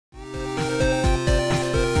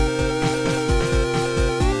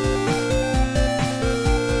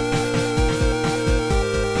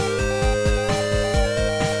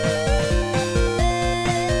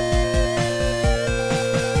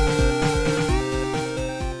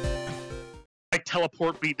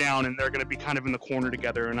teleport me down, and they're gonna be kind of in the corner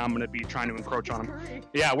together, and I'm gonna be trying to encroach on them.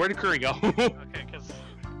 Yeah, where did Curry go? Okay, because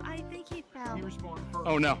I think he fell. He respawned first.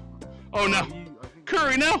 Oh no! Oh no!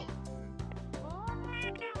 Curry, no!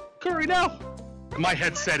 Curry, no! My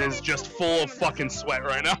headset is just full of fucking sweat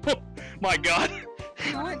right now. My God.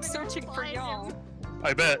 He went searching for y'all.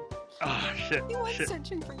 I bet. Ah, shit. He went Shit.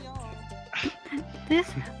 searching for y'all. This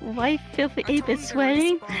white filthy ape is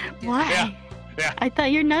sweating? Why? Yeah. Yeah. I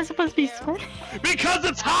thought you're not supposed to be sweating. Because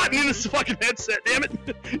it's hot in this fucking headset, damn it!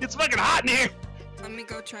 It's fucking hot in here! Let me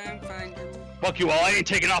go try and find him. Fuck you all, I ain't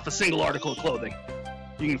taking off a single article of clothing.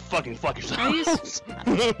 You can fucking fuck yourselves.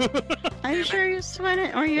 Are you sure you're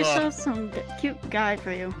sweating, or you're still some cute guy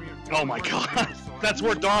for you? Oh my God. That's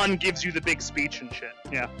where Dawn gives you the big speech and shit.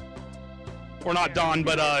 Yeah. Or not Dawn,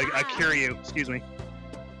 but Kiryu, excuse me.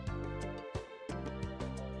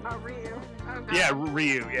 Oh, Ryu. Okay. Yeah,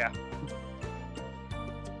 Ryu, yeah.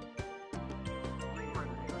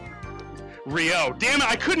 Rio. Damn it,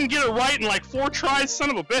 I couldn't get it right in like 4 tries, son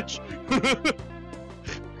of a bitch. Good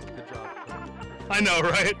job. I know,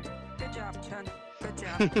 right? Good job, Chun. Good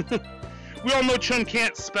job. We all know Chun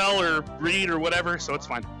can't spell or read or whatever, so it's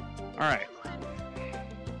fine. Alright.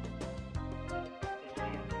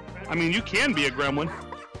 I mean, you can be a gremlin.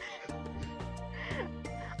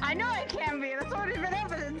 I know I can be. That's already been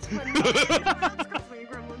evidence. But no,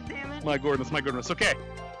 gremlin, damn it. My goodness, my goodness. Okay.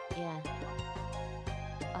 Yeah.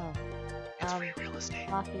 Oh. It's free real estate.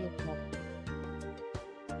 Coffee is up.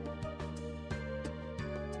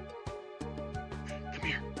 Come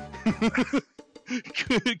here.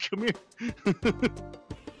 Come here.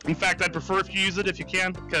 In fact, I'd prefer if you use it if you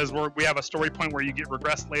can, because we have a story point where you get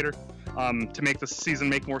regressed later, to make the season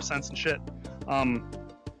make more sense and shit.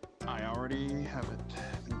 I already have it.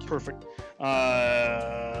 Thank you. Perfect.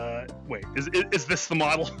 Wait, is this the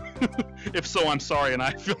model? If so, I'm sorry, and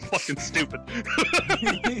I feel fucking stupid.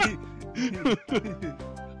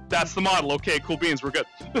 That's the model. Okay, cool beans. We're good.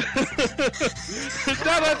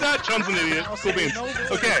 Chun's an idiot. Cool beans.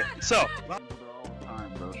 Okay, so.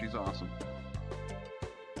 Time, bro. She's awesome.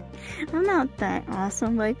 I'm not that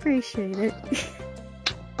awesome, but I appreciate it.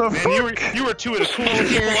 Man, you were 2 of the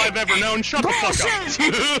coolest people I've ever known. Shut the fuck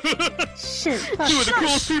up. Shit. 2 of the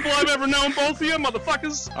coolest people I've ever known, both of you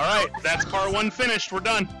motherfuckers. Alright, that's part 1 finished. We're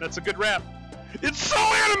done. That's a good wrap. It's so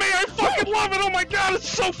anime! I fucking love it! Oh my God, it's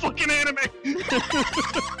so fucking anime!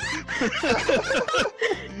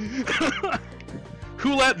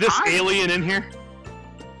 Who let this alien in here?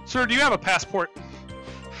 Sir, do you have a passport?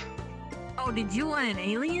 Oh, did you want an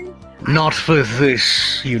alien? Not for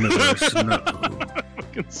this universe, no. I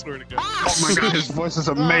fucking swear to God. Oh my God, his voice is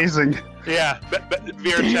amazing. Yeah,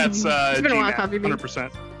 VRchat's It's been a while,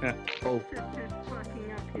 100%. Yeah. Oh.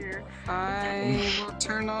 I will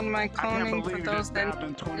turn on my cloning for those that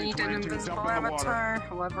need an invisible avatar.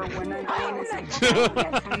 However, when I gain is I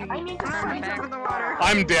need to turn back the water.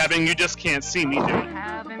 I'm dabbing, you just can't see me do I it.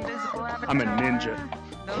 have invisible avatar. I'm a ninja.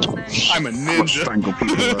 Those that I'm a ninja. Strangle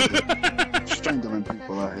people out here. Strangling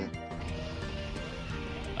people out here.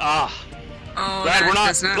 Ah. Oh, Glad we're that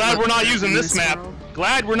does not look good using in this map. world.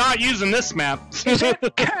 Glad we're not using this map.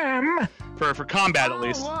 Cam! For combat at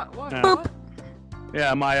least. What? Yeah.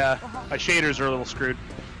 Yeah, my shaders are a little screwed.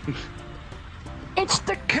 It's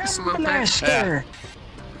the Cam Slow Blaster!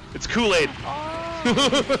 It's Kool-Aid.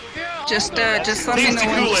 Just let me Tasty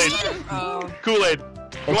know when. Kool-Aid. Kool-Aid.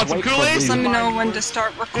 You want some Kool-Aid? Just let me know when to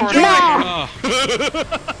start recording. No!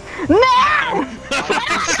 No!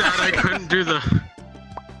 Sad I couldn't do the.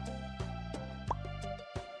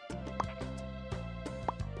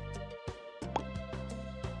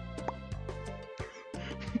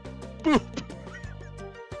 Boop.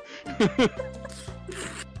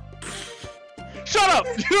 Shut up!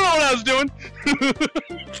 You know what I was doing.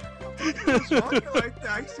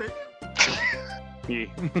 Yeah.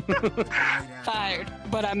 Fired,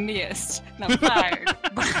 but I missed. No, fired,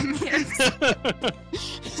 but I missed.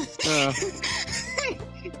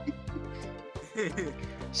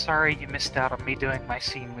 Sorry you missed out on me doing my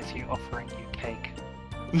scene with you, offering you cake.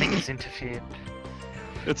 Things interfered.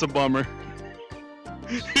 It's a bummer.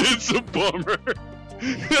 It's a bummer.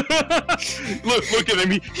 look at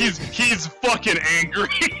him. He's fucking angry.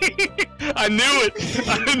 I knew it.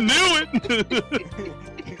 I knew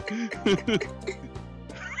it.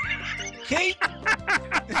 Kate!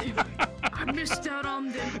 I missed out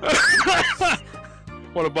on them.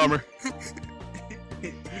 What a bummer.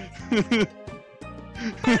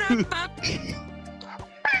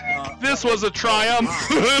 This was a triumph.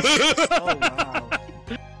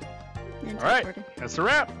 Alright, that's a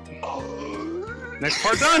wrap. Next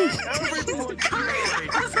part done.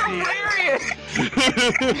 That's hilarious!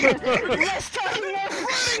 Let's talk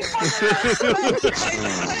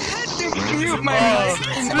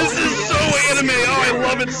This is so anime. Oh, I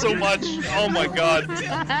love it so much. Oh my god.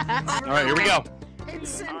 Alright, here we go.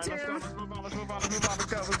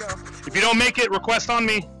 If you don't make it, request on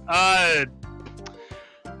me.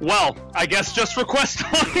 Well, I guess just request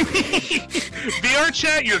on me.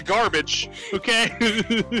 VRchat, you're garbage. Okay?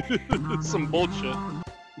 Some bullshit.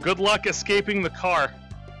 Good luck escaping the car.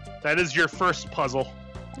 That is your first puzzle.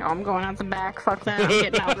 No, I'm going out the back. Fuck that. I'm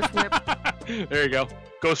getting out of this whip. There you go.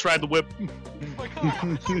 Ghost ride the whip. You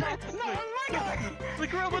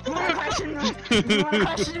wanna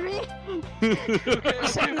question me?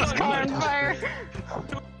 Setting this car on fire.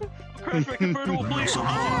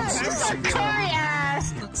 Sorry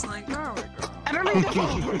ass! Looks like I don't need to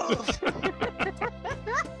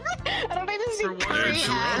I don't need to see Curry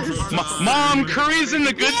ass. Mom, Curry's in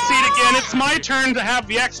the good seat again. It's my turn to have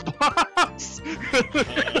the Xbox.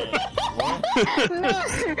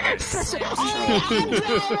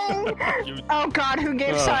 Oh god, who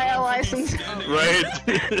gave Shia a license? Right.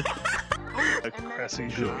 As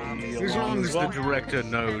long as the director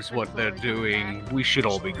knows what they're doing, we should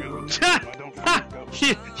all be good.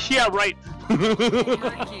 Yeah, right.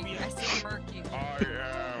 murky. I see murky.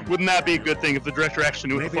 Wouldn't that be a good thing if the director actually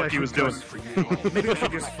knew what the fuck he was doing? Maybe I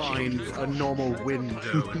should just find a normal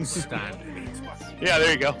window and stand in it. Yeah,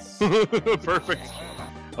 there you go. Perfect.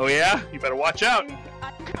 Oh yeah? You better watch out.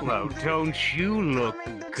 Well, don't you look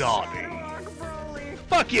gaudy.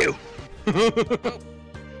 Fuck you!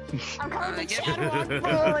 I'm coming to Yeah.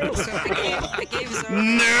 Chadwick So I gave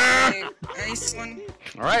Zara a nice one.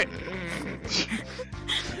 Alright.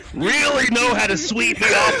 Really know how to sweep me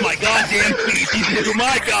off my goddamn feet. You do,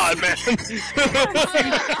 my god, man.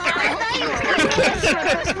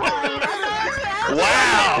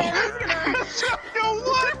 Wow.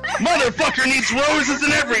 Motherfucker needs roses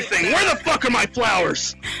and everything. Where the fuck are my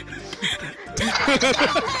flowers?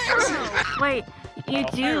 Wait, you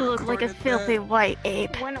do look like a filthy white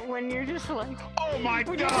ape. When you're just like, Oh my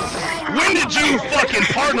god! When did you fucking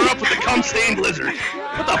partner up with the cum-stained lizard?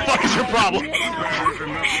 What the fuck is your problem?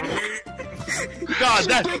 God,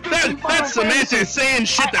 that's Samantha saying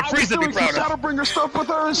shit that Freeze would be proud of. Shadowbringer stuff with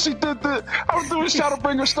her, and she did the. I was doing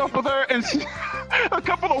Shadowbringer stuff with her, and she, a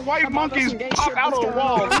couple of white monkeys pop out of the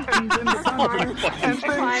wall, and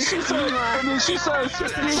then she says,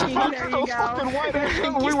 those fucking white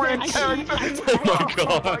and we were in character. Oh my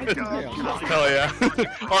god. Hell yeah. Alright,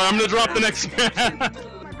 I'm gonna drop the next man.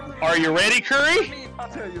 Are you ready, Curry? I'll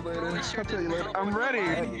tell you later. I'm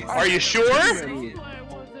ready. Are you sure?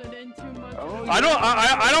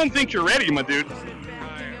 I don't think you're ready, my dude. No,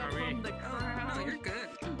 you're good.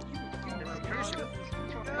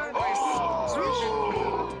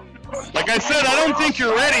 Like I said, I don't think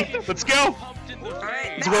you're ready. Let's go.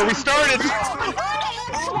 Alright. This is where we started.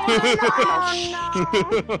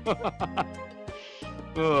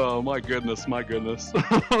 Oh my goodness, my goodness.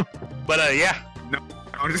 But yeah. No.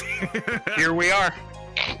 Here we are.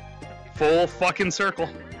 Full fucking circle.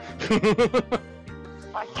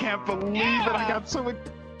 I can't believe it. I got so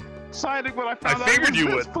excited when I found out I figured it was you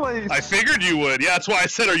this would. place. I figured you would. Yeah, that's why I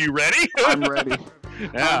said, "Are you ready?" I'm ready.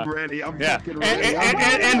 Yeah. I'm ready. I'm Yeah, fucking ready.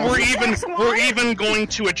 and we're even going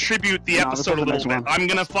to attribute the episode a little bit. I'm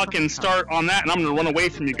gonna fucking start on that, and I'm gonna run away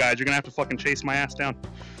from you guys. You're gonna have to fucking chase my ass down,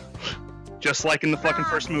 just like in the fucking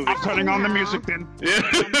first movie. I'm turning on the music then. Yeah.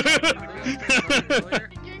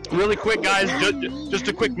 Really quick, guys, just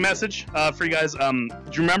a quick message for you guys. Do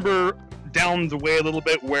you remember down the way a little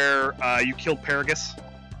bit where you killed Paragus?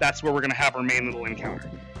 That's where we're gonna have our main little encounter.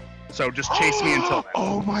 So just chase me until then.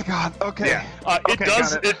 Oh my god. Okay. Yeah.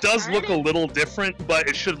 It does look a little different, but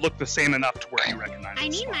it should look the same enough to where you recognize it. I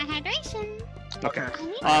need my hydration. Okay.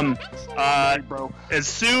 I need my hydration. Bro. As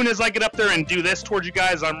soon as I get up there and do this towards you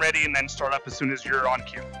guys, I'm ready, and then start up as soon as you're on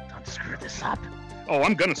cue. Don't screw this up. Oh,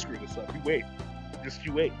 I'm gonna screw this up. You wait. Just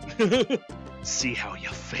you wait. See how you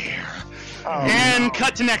fare. Oh, And no.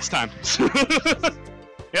 cut to next time.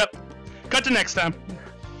 Yep. Cut to next time.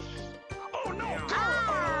 Oh no.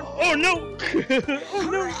 Oh no! Oh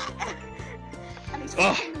no!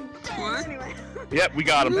 Oh. What? Yep, we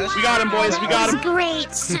got him. We got him, boys. We got him.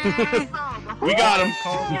 Great, sir. We got him.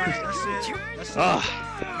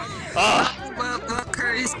 Well,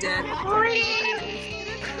 Curry's dead.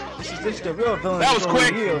 That was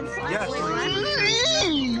quick.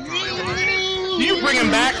 Did you bring him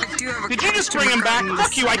back? Did you just bring him back?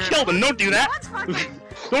 Fuck you, I killed him. Don't do that.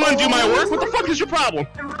 Don't undo my work. What the fuck is your problem?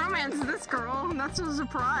 Romance this girl. I'm not so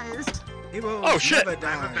surprised. Oh shit! I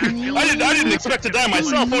didn't expect to die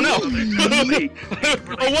myself. Oh no!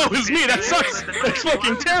 Oh woe is me. That sucks. That's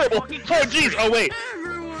fucking terrible. Oh jeez. Oh wait.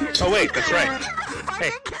 Oh wait. That's right.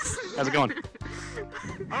 Hey, how's it going?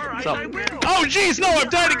 Alright, So, I will. oh jeez, no, I've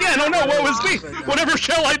died again. Oh no, woe is me. Whatever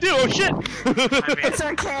shall I do? Oh shit. It's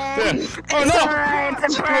okay. Yeah. Oh no. Alright,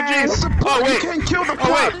 it's a Oh jeez. Oh You wait. can't kill the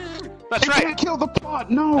plot. Oh wait. That's You right. can't kill the plot.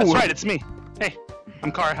 No. That's right. It's me. Hey,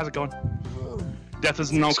 I'm Chara. How's it going? Death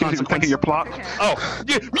is no Excuse me, consequence. thinking your plot. Oh,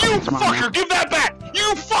 you fucker! Give that back!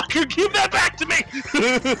 You fucker! Give that back to me!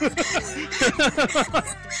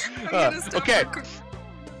 Okay.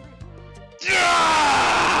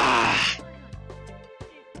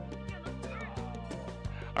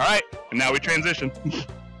 All right, and now we transition.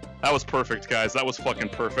 That was perfect, guys. That was fucking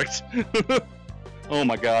perfect. Oh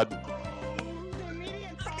my god.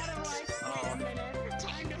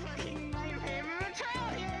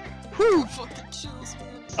 Whew.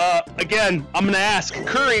 Again, I'm gonna ask,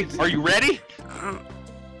 Curry, are you ready?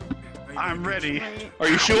 I'm ready. Are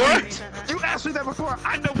you sure? You asked me that before.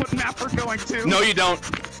 I know what map we're going to. No, you don't.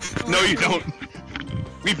 No, you don't.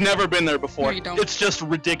 We've never been there before. No, you don't. It's just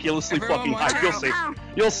ridiculously Everyone fucking watch high. You'll out. see.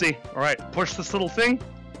 You'll see. All right, push this little thing.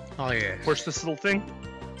 Oh yeah. Push this little thing.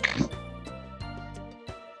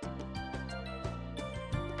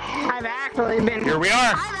 I've actually been Here we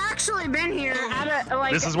are. I've actually been here at a,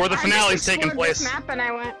 like, This is where the I finale's just taking explored this place. Map and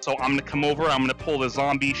I went, So I'm gonna come over. I'm gonna pull the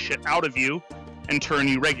zombie shit out of you and turn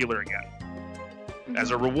you regular again,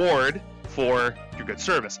 as a reward for your good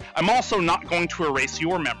service. I'm also not going to erase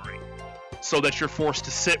your memory, so that you're forced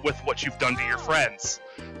to sit with what you've done to your friends.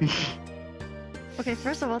 Okay,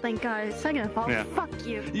 first of all, thank God. Second of all, Yeah. fuck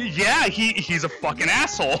you. Yeah, he's a fucking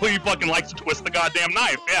asshole. He fucking likes to twist the goddamn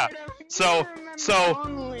knife. Yeah. So.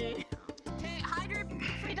 Hey,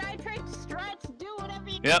 hydrate, stretch, do whatever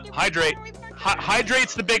you Yep. Hydrate.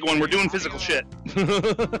 Hydrate's the big one. We're doing physical shit. Yep.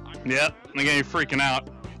 Again, you're freaking out.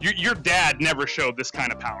 Your dad never showed this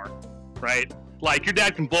kind of power, right? Like, your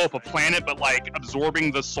dad can blow up a planet, but, like,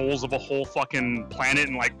 absorbing the souls of a whole fucking planet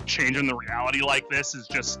and, like, changing the reality like this is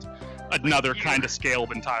just another kind of scale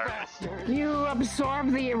entirely. You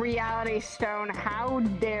absorb the reality stone. How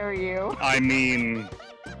dare you? I mean,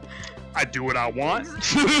 I do what I want.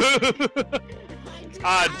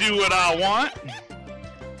 I do what I want.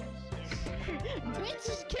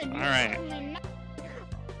 Alright.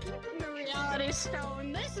 The reality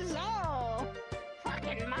stone. This is all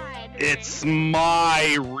fucking mine. It's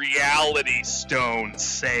my reality stone,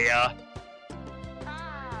 Saya.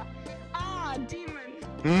 Demon.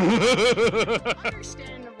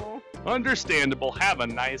 Understandable. Understandable. Have a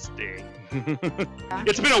nice day.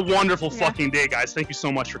 It's been a wonderful fucking day, guys. Thank you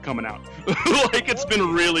so much for coming out. Like, it's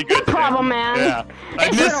been really good. No problem, man. Yeah. I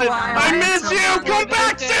It's miss been a it. while. I miss you. Come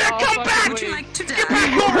back, Sarah. Come back. Get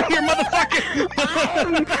back over here, motherfucker.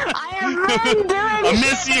 I am doing I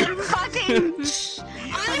miss you. fucking.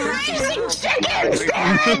 I'm raising chickens.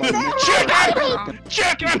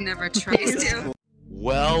 Chicken. Never traced you.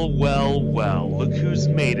 Well, well, well, look who's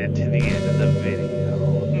made it to the end of the video.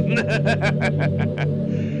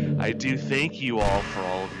 I do thank you all for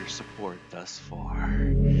all of your support thus far.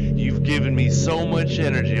 You've given me so much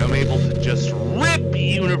energy, I'm able to just rip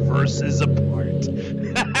universes apart.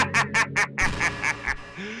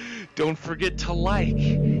 Don't forget to like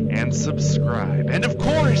and subscribe. And of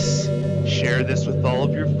course, share this with all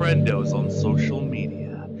of your friendos on social media.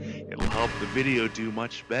 It'll help the video do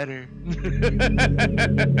much better.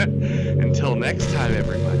 Until next time,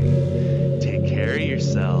 everybody, take care of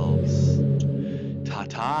yourselves.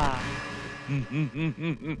 Ta-ta.